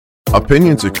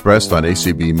Opinions expressed on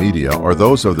ACB Media are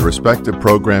those of the respective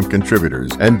program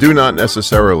contributors and do not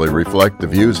necessarily reflect the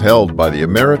views held by the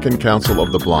American Council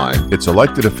of the Blind, its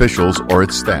elected officials, or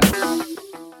its staff.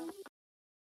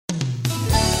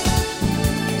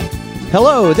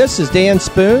 Hello, this is Dan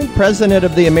Spoon, President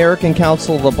of the American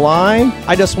Council of the Blind.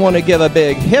 I just want to give a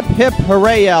big hip, hip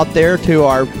hooray out there to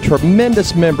our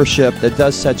tremendous membership that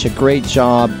does such a great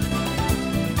job.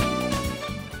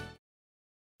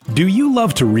 Do you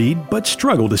love to read but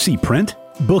struggle to see print?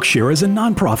 Bookshare is a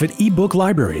nonprofit ebook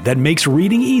library that makes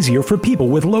reading easier for people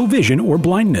with low vision or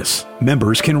blindness.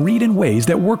 Members can read in ways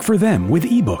that work for them with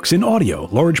ebooks in audio,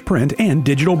 large print, and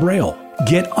digital braille.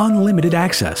 Get unlimited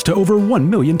access to over 1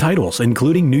 million titles,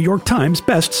 including New York Times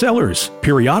bestsellers,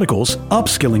 periodicals,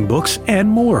 upskilling books, and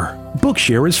more.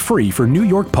 Bookshare is free for New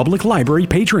York Public Library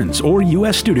patrons or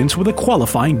U.S. students with a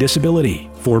qualifying disability.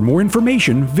 For more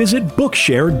information, visit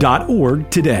Bookshare.org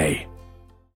today.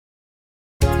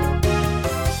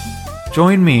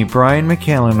 Join me, Brian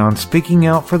McKellen, on Speaking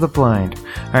Out for the Blind.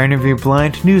 I interview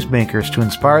blind newsmakers to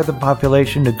inspire the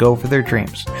population to go for their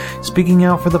dreams. Speaking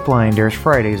Out for the Blind airs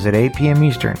Fridays at 8 p.m.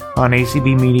 Eastern on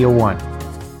ACB Media 1.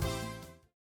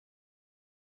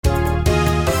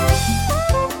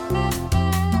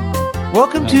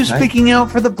 Welcome to Speaking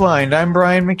Out for the Blind. I'm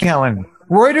Brian McKellen.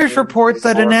 Reuters reports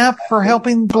that an app for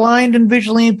helping blind and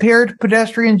visually impaired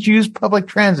pedestrians use public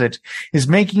transit is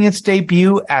making its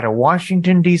debut at a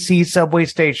Washington, D.C. subway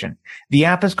station. The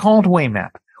app is called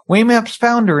Waymap. Waymap's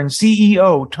founder and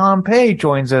CEO, Tom Pei,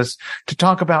 joins us to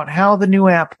talk about how the new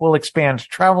app will expand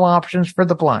travel options for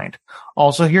the blind.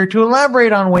 Also here to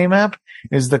elaborate on Waymap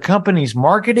is the company's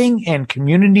marketing and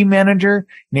community manager,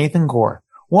 Nathan Gore.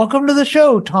 Welcome to the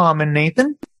show, Tom and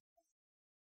Nathan.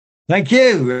 Thank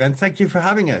you, and thank you for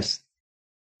having us.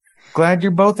 Glad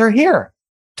you both are here.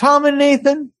 Tom and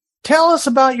Nathan, tell us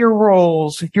about your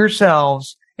roles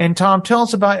yourselves. And Tom, tell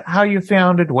us about how you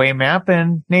founded Waymap.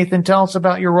 And Nathan, tell us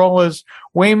about your role as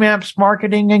Waymap's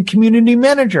marketing and community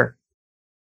manager.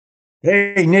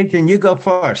 Hey, Nathan, you go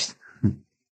first.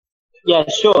 Yeah,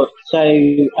 sure. So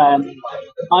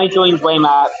I joined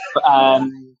Waymap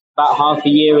about half a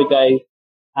year ago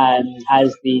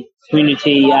as the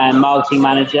community and marketing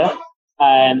manager,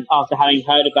 after having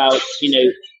heard about,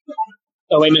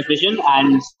 a Waymap vision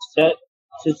and to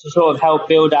sort of help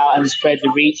build out and spread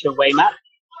the reach of Waymap.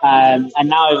 And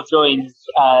now I've joined,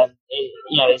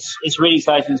 it's really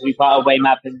exciting to be part of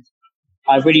Waymap, and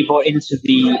I've really bought into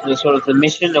the sort of the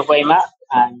mission of Waymap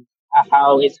and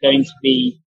how it's going to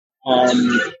be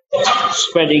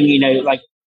spreading,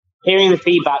 hearing the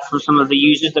feedback from some of the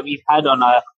users that we've had on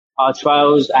our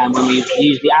trials, and when we've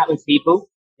used the app with people,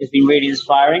 it's been really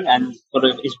inspiring, and sort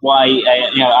of is why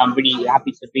I'm really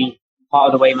happy to be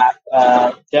part of the Waymap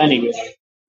journey. Really.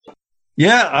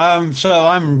 Yeah, so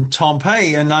I'm Tom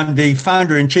Pei, and I'm the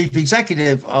founder and chief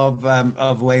executive of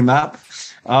Waymap.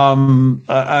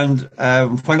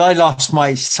 When I lost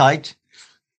my sight,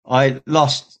 I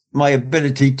lost my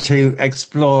ability to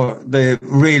explore the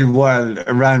real world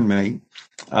around me.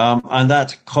 And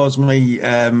that caused me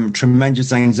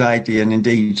tremendous anxiety, and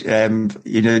indeed,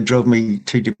 drove me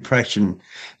to depression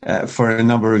for a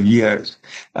number of years.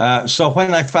 So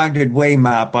when I founded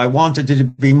Waymap, I wanted it to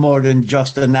be more than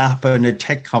just an app and a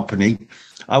tech company.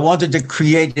 I wanted to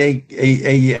create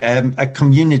a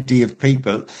community of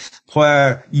people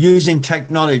where, using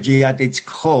technology at its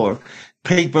core,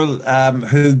 people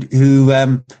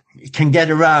who can get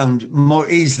around more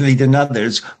easily than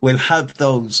others will help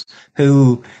those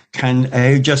who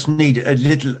just need a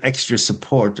little extra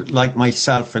support, like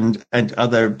myself and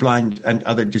other blind and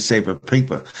other disabled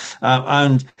people.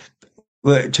 And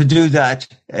to do that,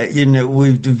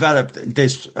 we've developed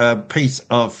this piece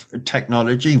of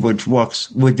technology which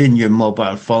works within your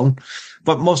mobile phone.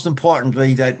 But most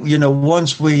importantly, that,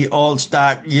 once we all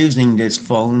start using this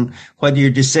phone, whether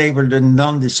you're disabled or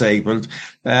non-disabled,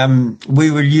 we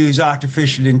will use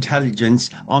artificial intelligence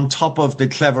on top of the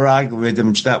clever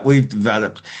algorithms that we've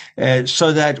developed,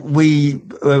 so that we,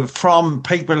 from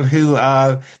people who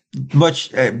are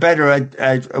much better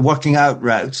at working out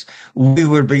routes, we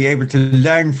will be able to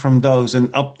learn from those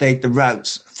and update the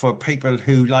routes for people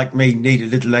who, like me, need a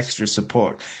little extra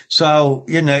support. So,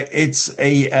 it's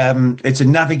a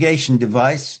navigation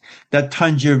device that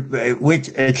turns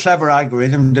with a clever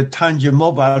algorithm that turns your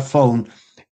mobile phone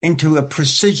into a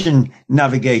precision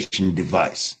navigation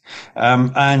device.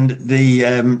 And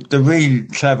the real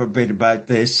clever bit about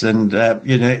this, and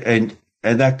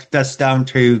that's down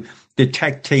to the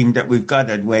tech team that we've got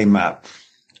at Waymap,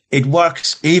 it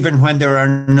works even when there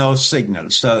are no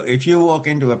signals. So if you walk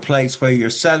into a place where your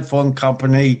cell phone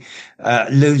company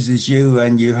loses you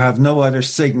and you have no other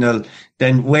signal,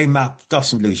 then Waymap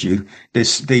doesn't lose you.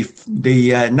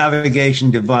 The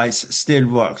navigation device still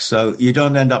works, so you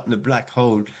don't end up in a black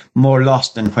hole more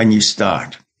lost than when you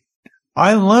start.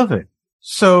 I love it.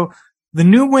 So the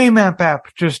new Waymap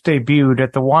app just debuted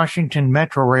at the Washington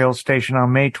Metro Rail station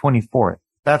on May 24th.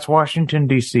 That's Washington,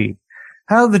 D.C.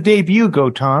 How did the debut go,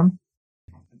 Tom?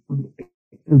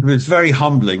 It was very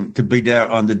humbling to be there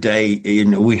on the day.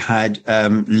 We had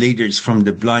leaders from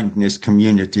the blindness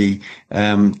community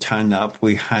turn up.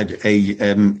 We had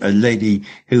a lady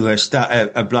who has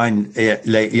a blind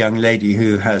young lady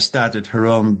who has started her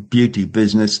own beauty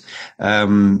business.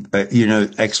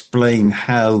 Explain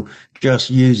how just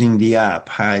using the app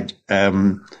had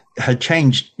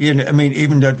changed.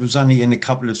 Even though it was only in a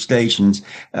couple of stations,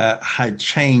 had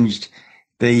changed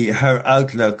her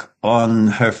outlook on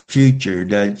her future,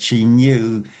 that she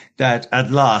knew that at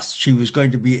last she was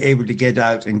going to be able to get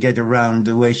out and get around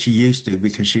the way she used to,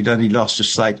 because she'd only lost her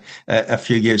sight a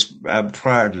few years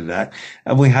prior to that.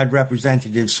 And we had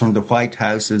representatives from the White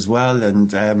House as well,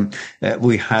 and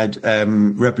we had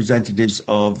representatives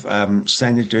of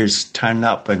senators turn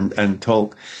up and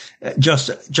talk.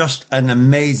 Just an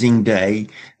amazing day.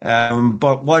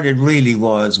 But what it really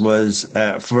was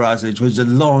for us, it was a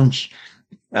launch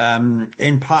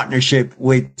in partnership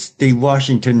with the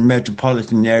Washington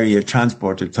Metropolitan Area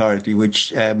Transport Authority,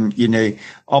 which,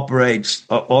 operates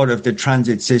all of the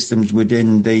transit systems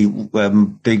within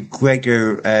the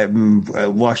greater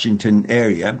Washington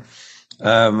area,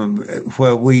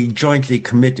 where we jointly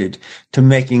committed to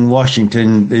making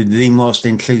Washington the most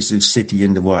inclusive city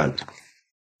in the world.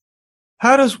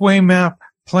 How does Waymap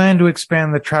plan to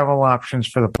expand the travel options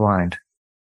for the blind?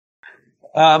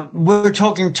 We're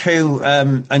talking to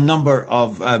a number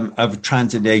of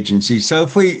transit agencies. So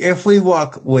if we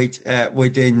work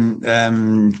within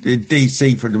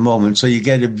DC for the moment, so you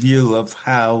get a view of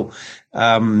how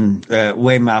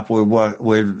Waymap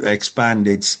will expand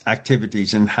its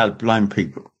activities and help blind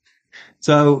people.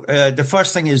 So the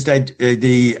first thing is that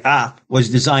the app was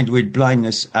designed with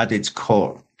blindness at its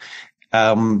core.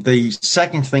 The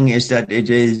second thing is that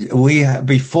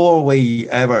before we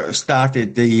ever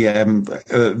started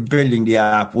the building the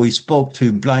app, we spoke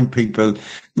to blind people,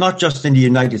 not just in the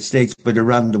United States, but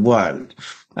around the world.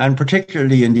 And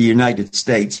particularly in the United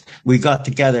States, we got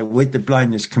together with the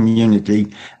blindness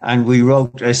community and we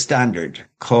wrote a standard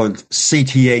called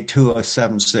CTA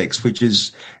 2076, which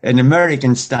is an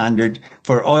American standard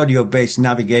for audio-based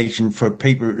navigation for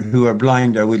people who are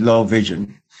blind or with low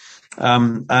vision.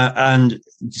 And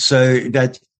so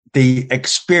that the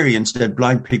experience that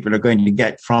blind people are going to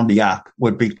get from the app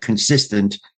would be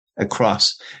consistent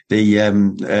across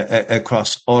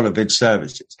across all of its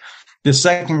services. The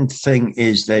second thing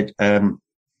is that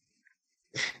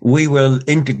we will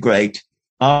integrate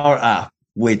our app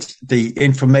with the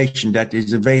information that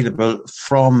is available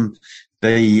from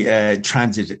the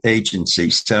transit agency.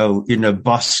 So,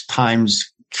 bus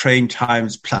times, train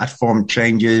times, platform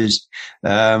changes,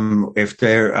 if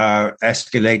there are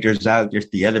escalators out, if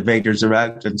the elevators are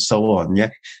out, and so on.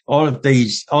 Yeah, all of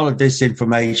this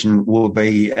information will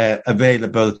be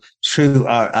available through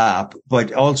our app,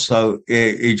 but also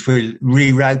it will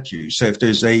reroute you. So if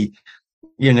there's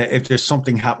if there's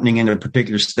something happening in a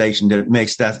particular station that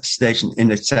makes that station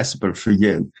inaccessible for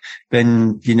you,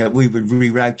 then, we would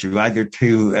reroute you either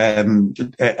to,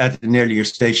 at an earlier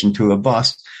station to a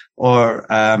bus, or,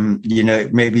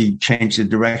 maybe change the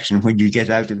direction when you get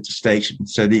out of the station.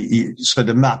 So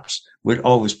the maps will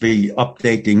always be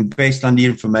updating based on the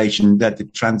information that the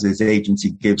transit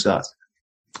agency gives us.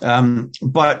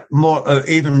 But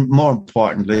even more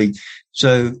importantly,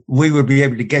 so we will be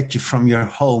able to get you from your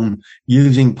home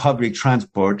using public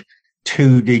transport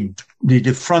to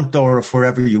the front door of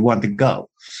wherever you want to go.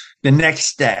 The next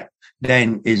step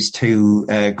then is to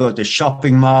go to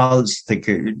shopping malls,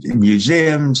 to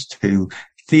museums, to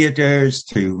theaters,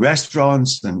 to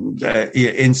restaurants, and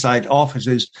inside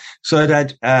offices, so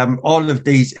that all of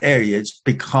these areas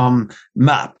become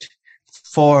mapped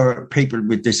for people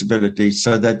with disabilities,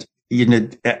 so that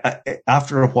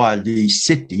after a while the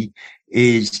city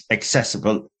is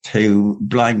accessible to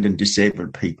blind and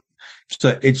disabled people.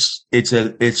 So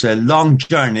it's a long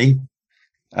journey,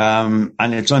 and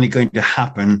it's only going to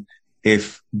happen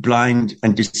if blind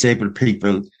and disabled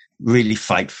people really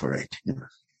fight for it.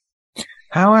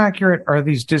 How accurate are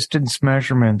these distance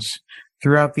measurements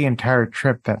throughout the entire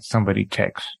trip that somebody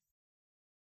takes?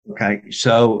 Okay,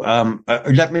 so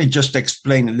let me just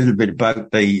explain a little bit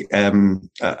about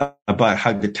about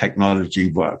how the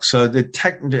technology works. So the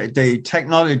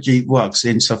technology works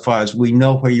insofar as we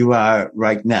know where you are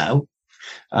right now,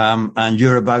 and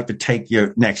you're about to take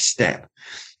your next step.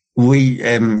 We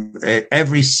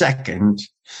every second,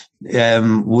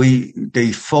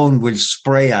 the phone will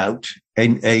spray out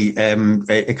in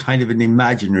a kind of an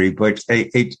imaginary, but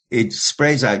it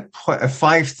sprays out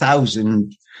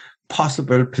 5,000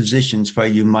 possible positions where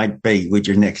you might be with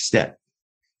your next step.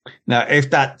 Now, if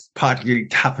that particularly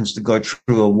happens to go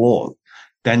through a wall,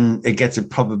 then it gets a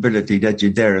probability that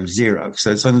you're there of 0.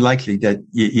 So it's unlikely that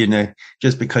you know,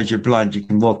 just because you're blind, you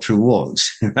can walk through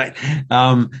walls, right?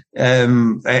 But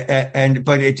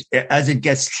as it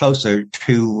gets closer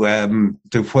to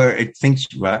where it thinks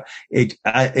you are, it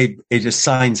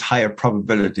assigns higher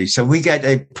probability. So we get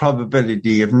a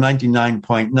probability of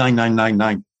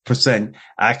 99.9999%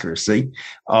 accuracy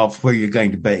of where you're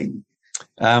going to be.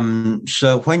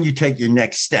 So when you take your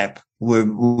next step,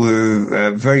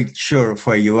 we're very sure of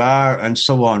where you are and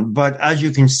so on. But as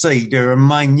you can see, there are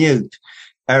minute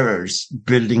errors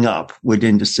building up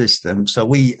within the system. So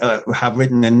we have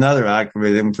written another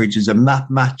algorithm, which is a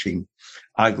map matching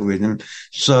algorithm.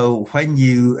 So when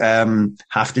you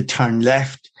have to turn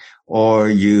left, or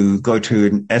you go to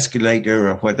an escalator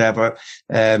or whatever,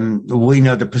 we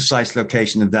know the precise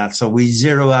location of that. So we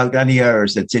zero out any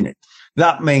errors that's in it.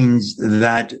 That means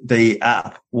that the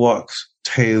app works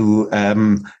to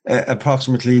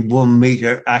approximately 1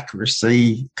 meter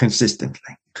accuracy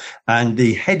consistently. And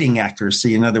the heading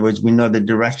accuracy, in other words, we know the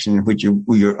direction in which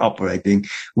you're operating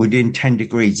within 10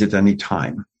 degrees at any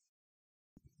time.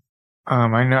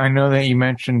 I know that you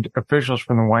mentioned officials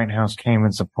from the White House came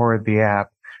and supported the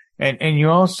app. And you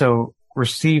also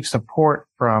received support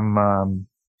from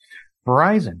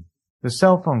Verizon, the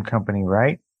cell phone company,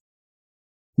 right?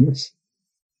 Yes.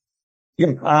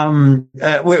 Yeah,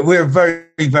 we're very,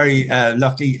 very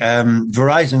lucky.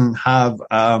 Verizon have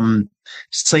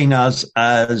seen us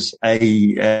as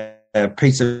a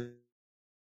piece of.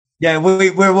 Yeah,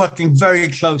 we're working very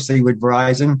closely with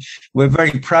Verizon. We're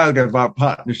very proud of our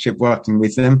partnership working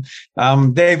with them.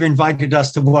 They've invited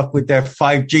us to work with their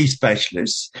 5G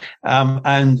specialists.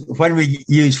 And when we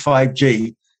use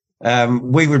 5G,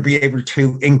 we will be able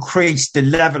to increase the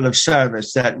level of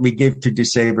service that we give to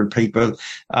disabled people,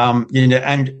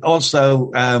 and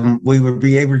also we will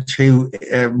be able to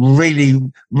really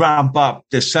ramp up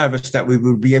the service that we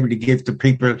will be able to give to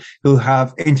people who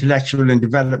have intellectual and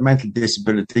developmental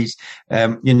disabilities,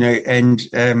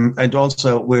 and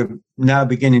also we're now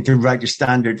beginning to write a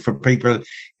standard for people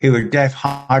who are deaf,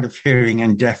 hard of hearing,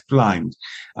 and deaf blind.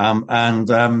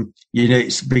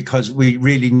 It's because we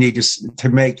really need to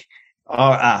make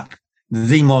our app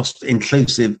the most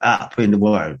inclusive app in the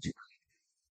world.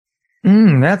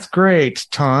 That's great,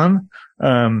 Tom.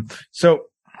 So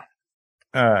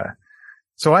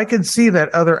I can see that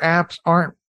other apps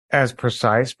aren't as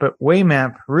precise, but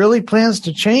Waymap really plans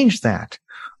to change that.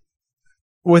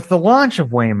 With the launch of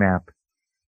Waymap,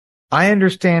 I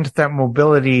understand that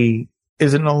mobility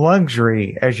isn't a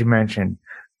luxury, as you mentioned,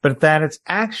 but that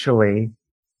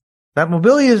that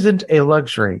mobility isn't a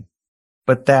luxury,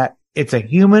 but that it's a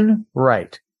human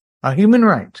right. A human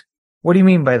right. What do you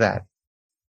mean by that?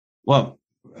 Well,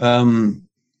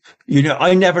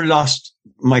 I never lost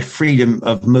my freedom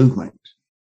of movement,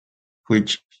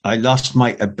 which I lost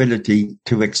my ability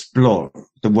to explore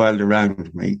the world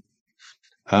around me.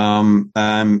 And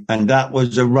that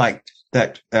was a right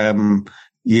that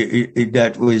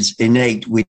that was innate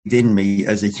within me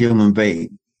as a human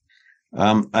being.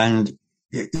 And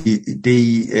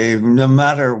no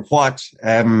matter what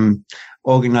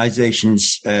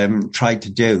organizations tried to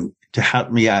do to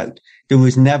help me out, there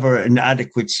was never an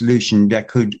adequate solution that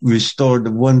could restore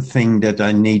the one thing that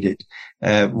I needed,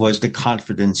 was the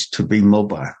confidence to be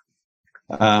mobile.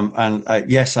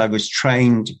 Yes, I was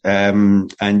trained,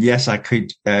 and yes, I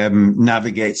could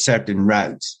navigate certain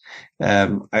routes,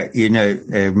 with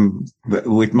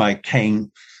my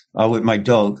cane or with my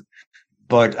dog.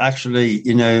 But actually,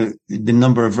 the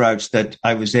number of routes that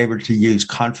I was able to use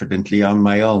confidently on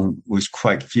my own was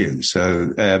quite few.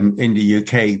 So in the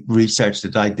UK, research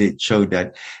that I did showed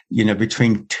that,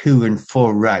 between 2 and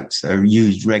 4 routes are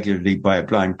used regularly by a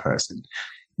blind person.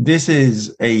 This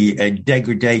is a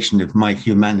degradation of my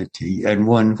humanity, and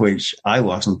one which I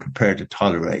wasn't prepared to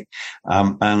tolerate.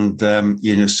 So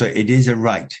it is a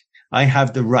right. I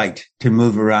have the right to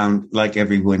move around like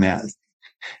everyone else.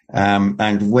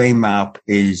 And Waymap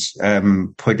is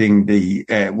putting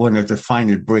one of the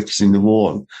final bricks in the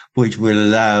wall, which will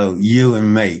allow you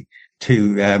and me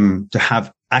to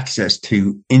have access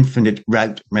to infinite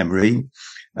route memory,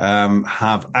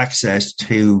 have access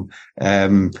to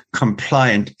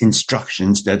compliant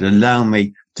instructions that allow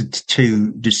me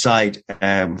to decide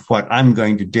what I'm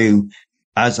going to do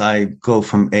as I go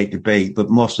from A to B, but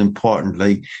most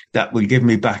importantly, that will give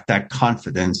me back that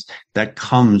confidence that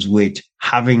comes with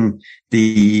having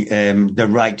the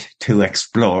right to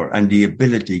explore and the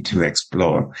ability to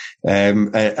explore.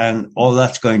 And all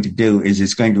that's going to do is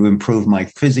it's going to improve my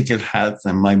physical health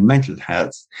and my mental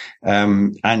health.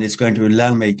 And it's going to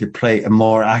allow me to play a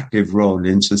more active role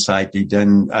in society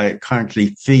than I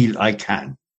currently feel I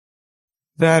can.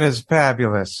 That is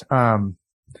fabulous.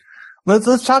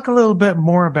 Let's talk a little bit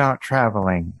more about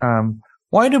traveling.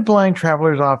 Why do blind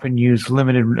travelers often use a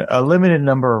limited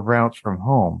number of routes from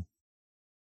home?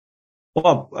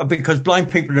 Well, because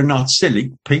blind people are not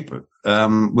silly people.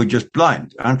 We're just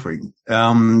blind, aren't we?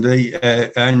 The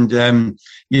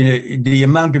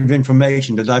amount of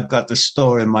information that I've got to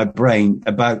store in my brain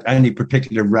about any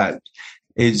particular route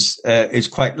is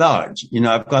quite large.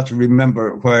 I've got to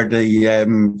remember where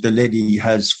the lady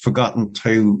has forgotten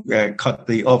to cut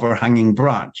the overhanging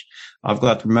branch. I've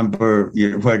got to remember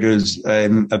where there's a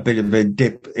bit of a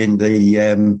dip in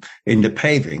the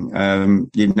paving.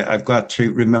 I've got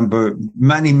to remember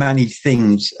many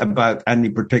things about any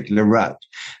particular route.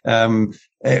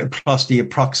 Plus the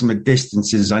approximate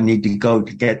distances I need to go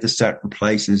to get to certain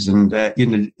places, and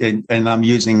I'm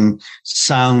using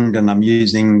sound, and I'm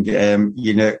using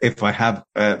if I have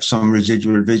some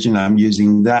residual vision, I'm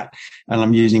using that, and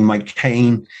I'm using my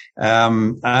cane,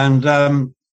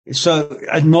 so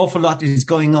an awful lot is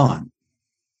going on.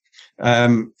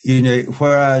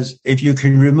 Whereas if you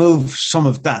can remove some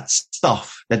of that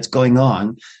stuff that's going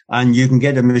on, and you can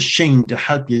get a machine to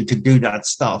help you to do that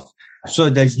stuff,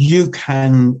 so that you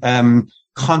can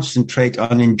concentrate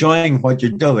on enjoying what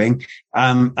you're doing,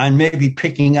 and maybe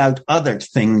picking out other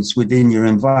things within your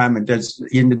environment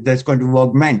that's going to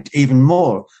augment even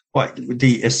more what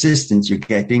the assistance you're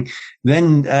getting,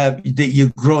 then you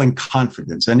grow in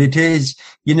confidence. And it is,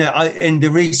 in the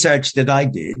research that I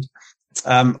did,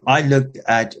 I looked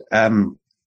at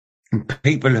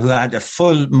people who had a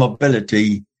full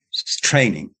mobility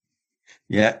training.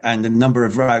 Yeah, and the number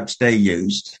of routes they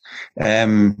used.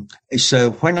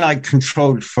 So when I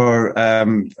controlled for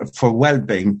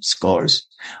well-being scores,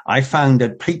 I found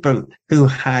that people who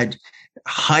had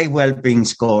high well-being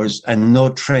scores and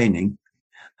no training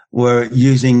were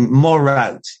using more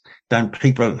routes than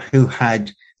people who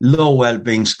had low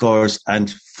well-being scores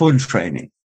and full training.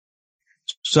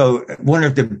 So one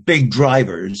of the big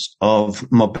drivers of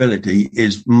mobility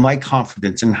is my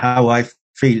confidence in how I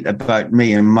feel about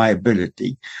me and my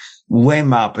ability.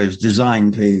 Waymap is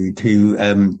designed to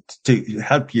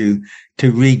help you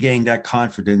to regain that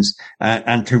confidence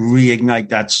and to reignite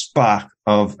that spark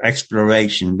of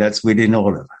exploration that's within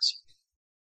all of us.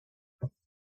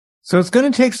 So it's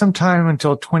going to take some time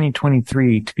until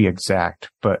 2023 to be exact,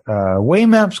 but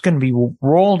Waymap's going to be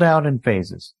rolled out in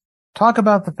phases. Talk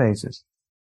about the phases.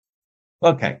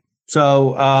 Okay.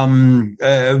 So,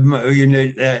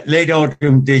 late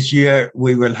autumn this year,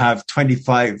 we will have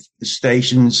 25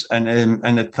 stations and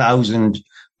 1,000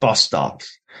 bus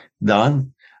stops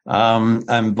done.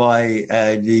 And by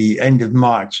the end of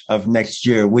March of next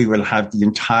year, we will have the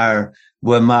entire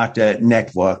WMATA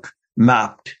network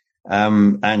mapped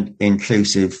and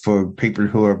inclusive for people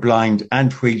who are blind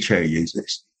and wheelchair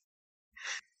users.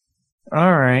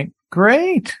 All right,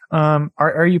 great.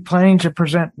 Are you planning to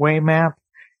present Waymap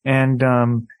and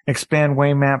expand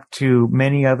Waymap to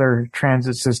many other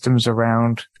transit systems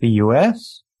around the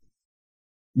U.S.?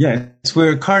 Yes,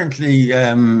 we're currently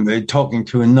talking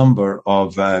to a number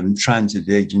of transit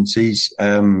agencies,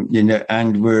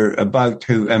 and we're about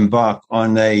to embark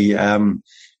on a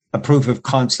proof of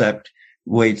concept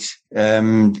with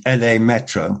LA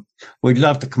Metro. We'd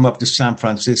love to come up to San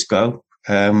Francisco.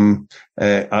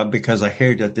 Because I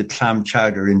hear that the clam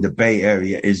chowder in the Bay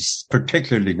Area is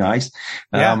particularly nice.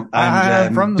 Yeah,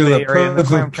 and from the Bay Area, the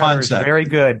clam chowder is very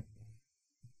good.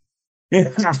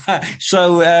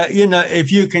 So,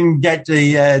 if you can get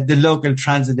the local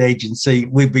transit agency,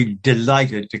 we'd be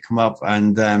delighted to come up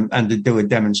and to do a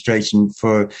demonstration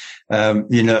for,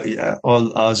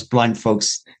 all us blind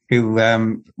folks who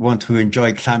want to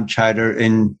enjoy clam chowder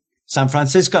in San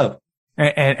Francisco.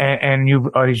 And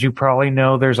you, as you probably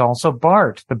know, there's also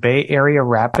BART, the Bay Area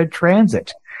Rapid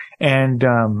Transit. And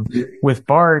with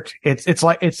BART, it's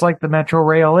like the Metro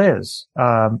Rail is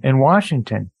in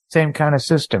Washington, same kind of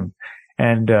system.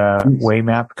 And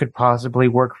Waymap could possibly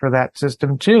work for that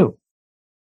system too.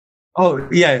 Oh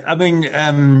yeah, I mean,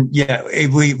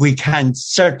 we can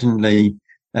certainly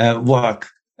work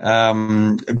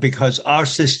because our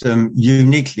system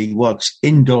uniquely works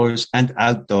indoors and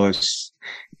outdoors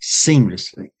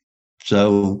seamlessly.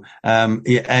 So,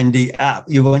 and the app,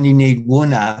 you only need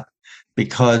one app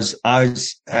because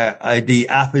the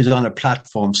app is on a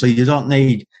platform. So you don't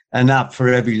need an app for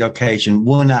every location,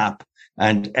 one app,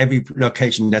 and every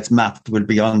location that's mapped will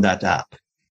be on that app.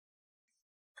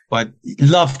 But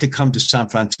love to come to San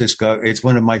Francisco. It's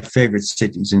one of my favorite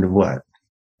cities in the world.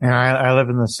 And I live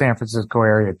in the San Francisco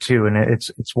area too, and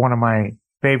it's one of my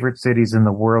favorite cities in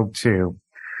the world too.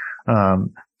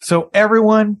 So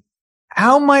everyone,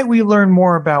 how might we learn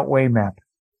more about Waymap?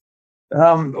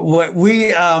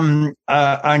 We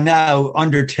are now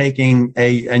undertaking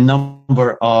a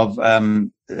number of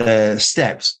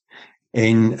steps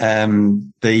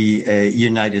in the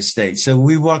United States. So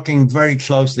we're working very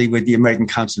closely with the American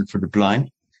Council for the Blind.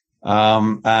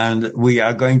 And we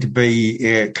are going to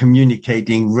be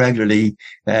communicating regularly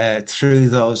through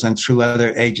those and through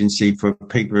other agencies for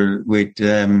people with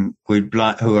who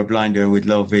are blind or with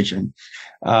low vision.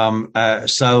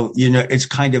 So it's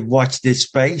kind of watch this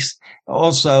space.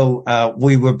 Also,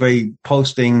 we will be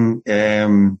posting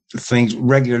things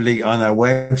regularly on our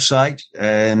website,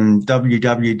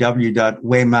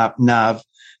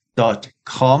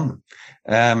 www.waymapnav.com.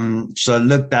 So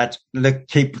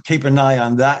keep an eye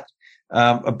on that.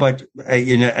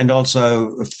 And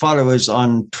also follow us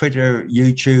on Twitter,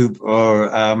 YouTube,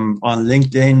 or on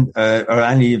LinkedIn, or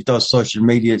any of those social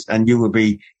medias, and you will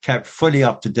be kept fully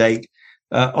up to date.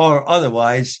 Or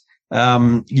otherwise,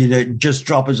 just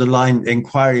drop us a line,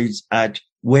 inquiries at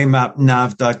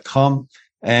waymapnav.com,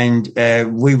 and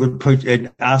we will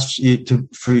ask you to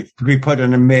be put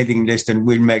on a mailing list, and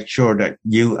we'll make sure that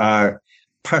you are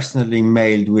personally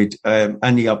mailed with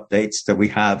any updates that we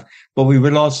have. But we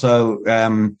will also,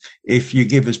 if you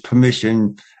give us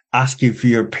permission, ask you for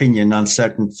your opinion on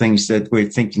certain things that we're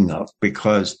thinking of,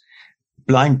 because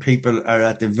blind people are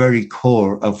at the very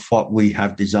core of what we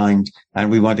have designed,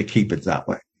 and we want to keep it that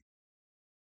way.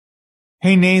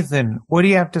 Hey, Nathan, what do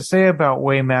you have to say about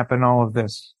Waymap and all of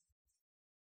this?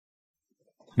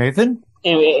 Nathan?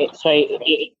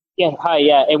 Sorry, yeah, hi,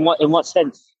 yeah. In what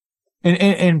sense?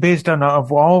 And based on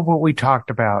of all of what we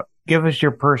talked about, give us your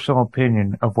personal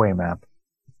opinion of Waymap.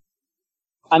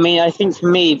 I mean, I think for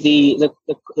me, the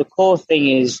core thing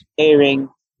is hearing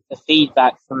the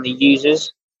feedback from the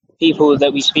users, people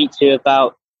that we speak to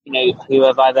about, who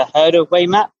have either heard of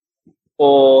Waymap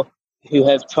or who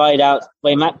have tried out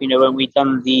Waymap. When we have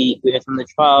done the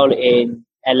trial in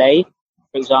LA,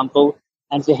 for example,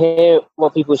 and to hear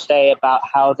what people say about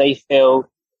how they feel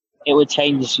it would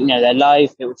change, their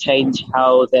life. It would change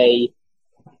how they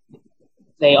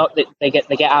get out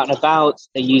and about.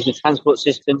 They use the transport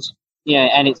systems,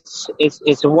 and it's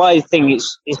a wide thing.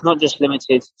 It's not just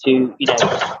limited to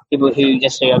people who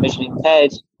necessarily are visually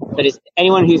impaired, but it's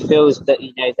anyone who feels that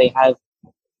they have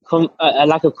a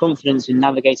lack of confidence in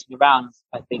navigating around.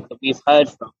 I think that we've heard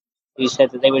from who said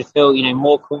that they would feel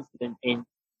more confident in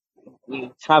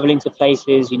traveling to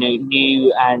places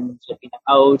new and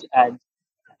old and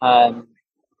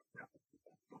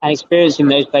experiencing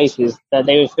those places, that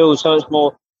they would feel so much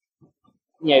more,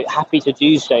 happy to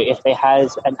do so if they had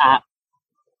an app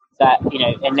that,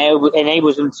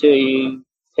 enables them to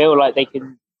feel like they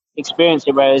can experience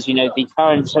it, whereas, the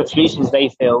current solutions they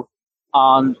feel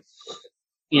aren't,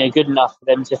 good enough for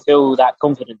them to feel that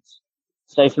confidence.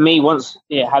 So for me, once,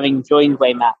 having joined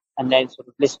Waymap and then sort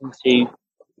of listened to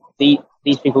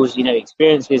these people's,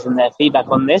 experiences and their feedback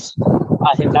on this,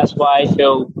 I think that's why I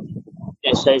feel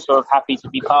so sort of happy to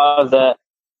be part of the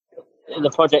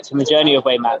project and the journey of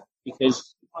Waymap,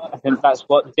 because I think that's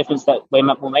what the difference that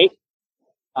Waymap will make.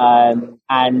 And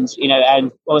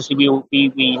obviously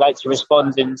we like to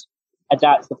respond and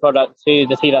adapt the product to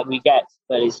the feedback we get,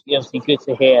 but it's obviously good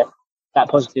to hear that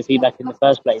positive feedback in the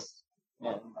first place.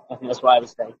 I think that's what I would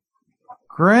say.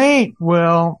 Great.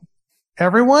 Well,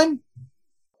 everyone,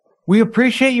 we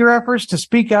appreciate your efforts to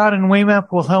speak out, and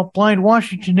Waymap will help blind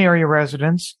Washington area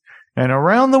residents and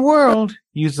around the world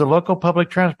use the local public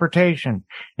transportation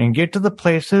and get to the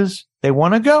places they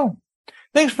want to go.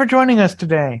 Thanks for joining us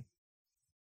today.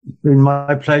 It's been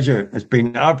my pleasure. It's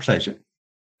been our pleasure.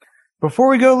 Before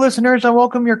we go, listeners, I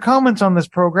welcome your comments on this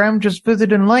program. Just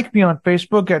visit and like me on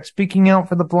Facebook at Speaking Out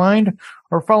for the Blind,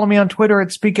 or follow me on Twitter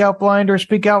at Speak Out Blind or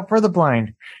Speak Out for the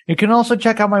Blind. You can also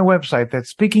check out my website,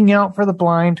 that's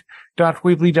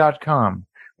speakingoutfortheblind.weebly.com.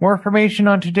 More information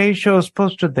on today's show is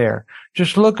posted there.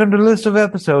 Just look under the list of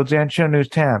episodes and show news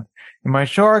tab. And my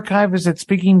show archive is at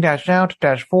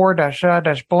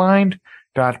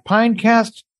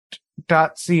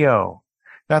speaking-out-for-blind.pinecast.co.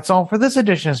 That's all for this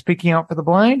edition of Speaking Out for the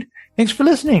Blind. Thanks for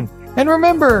listening. And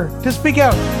remember to speak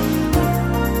out.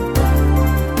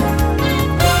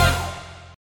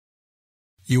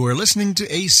 You are listening to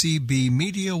ACB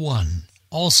Media One,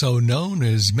 also known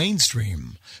as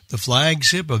Mainstream, the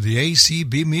flagship of the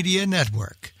ACB Media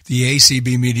Network. The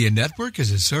ACB Media Network is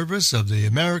a service of the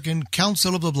American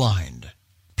Council of the Blind.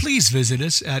 Please visit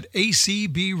us at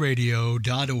acbradio.org.